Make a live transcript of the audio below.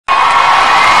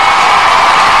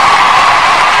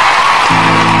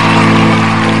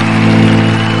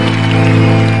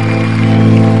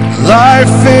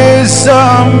is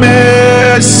a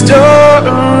mystery.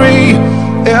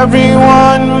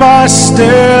 Everyone must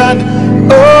stand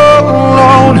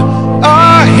alone.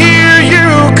 I hear you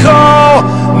call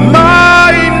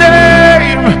my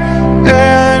name,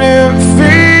 and it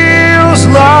feels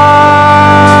like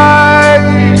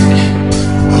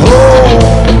home.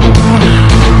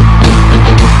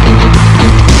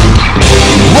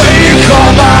 When you call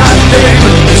my name,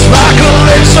 it's like a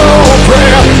little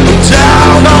prayer. I'm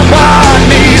down on my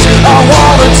knees, I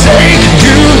wanna take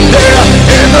you there.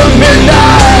 In the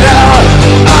midnight hour,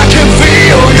 I can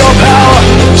feel your power,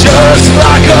 just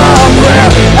like a prayer.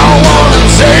 I wanna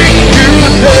take you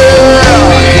there.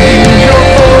 Hear your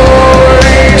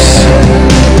voice,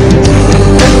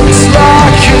 it's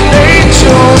like an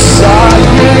angel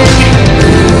sighing.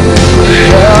 I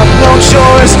have no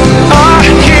choice, I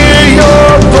hear your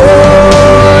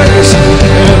voice,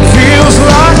 and it feels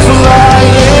like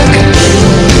flying.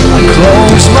 I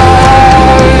close my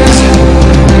eyes,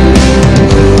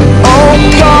 oh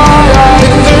God, I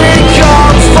think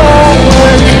I'm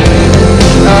falling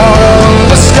out of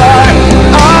the sky.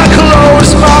 I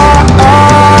close my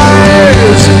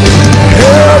eyes.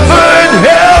 Heaven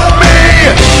help me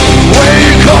when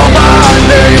you call my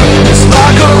name. It's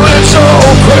like a little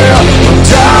prayer. I'm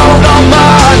down on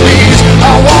my knees,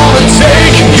 I wanna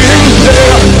take you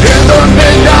there. In the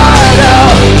midnight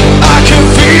hour, I can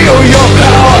feel your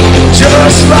power,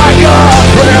 just like a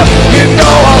prayer. You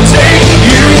know I'll take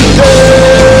you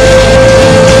there.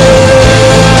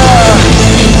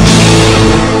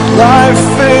 Life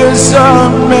is a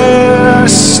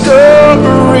mystery.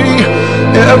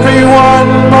 Everyone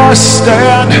must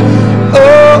stand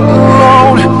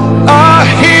alone. I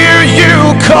hear you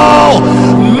call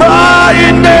my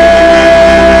name,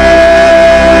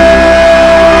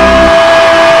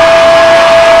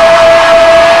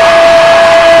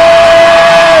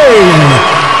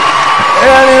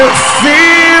 and it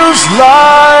feels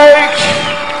like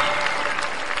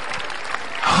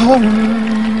home.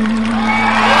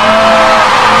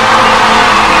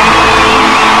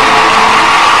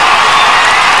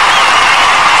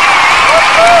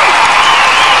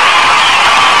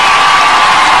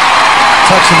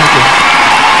 Tack så mycket.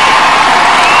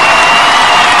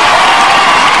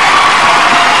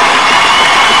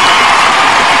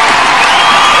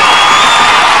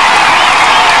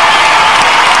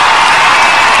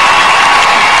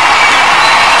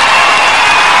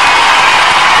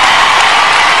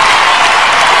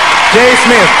 Jay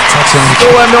Smith,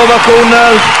 stående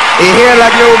ovationer i hela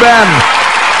Globen.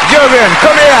 Juryn,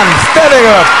 kom igen, ställ dig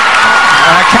upp.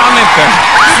 Jag kan inte.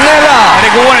 Snälla! Det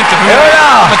går inte för mig.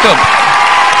 Kommit upp.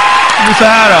 Nu så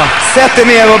här då. Sätt dig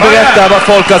ner och berätta vad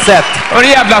folk har sett. Och en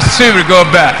jävla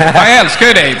surgubbe. Jag älskar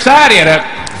ju dig. Så här är det.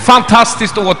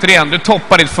 Fantastiskt återigen. Du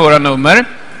toppar ditt förra nummer.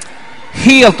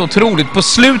 Helt otroligt. På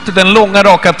slutet den långa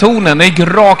raka tonen. Den gick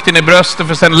rakt in i bröstet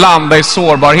för att sen landa i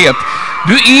sårbarhet.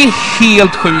 Du är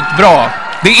helt sjukt bra.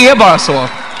 Det är bara så.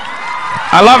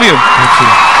 I love you.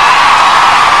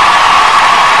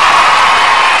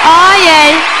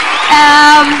 Ajej.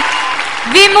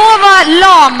 Vi må vara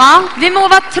lama, vi må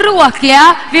vara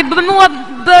tråkiga, vi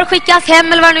bör skickas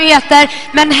hem eller vad det nu heter,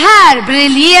 men här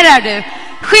briljerar du.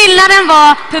 Skillnaden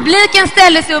var, publiken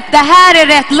ställde sig upp, det här är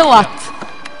rätt låt.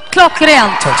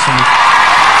 Klockrent. Tack så mycket.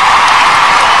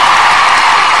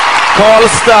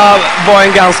 Karlstad var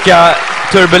en ganska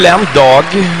turbulent dag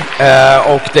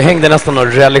och det hängde nästan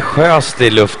något religiöst i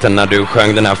luften när du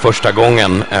sjöng den här första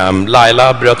gången.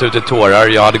 Laila bröt ut i tårar,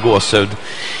 jag hade gåshud.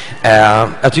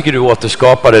 Jag tycker du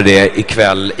återskapade det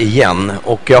ikväll igen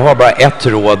och jag har bara ett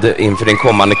råd inför din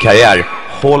kommande karriär.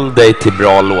 Håll dig till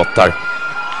bra låtar.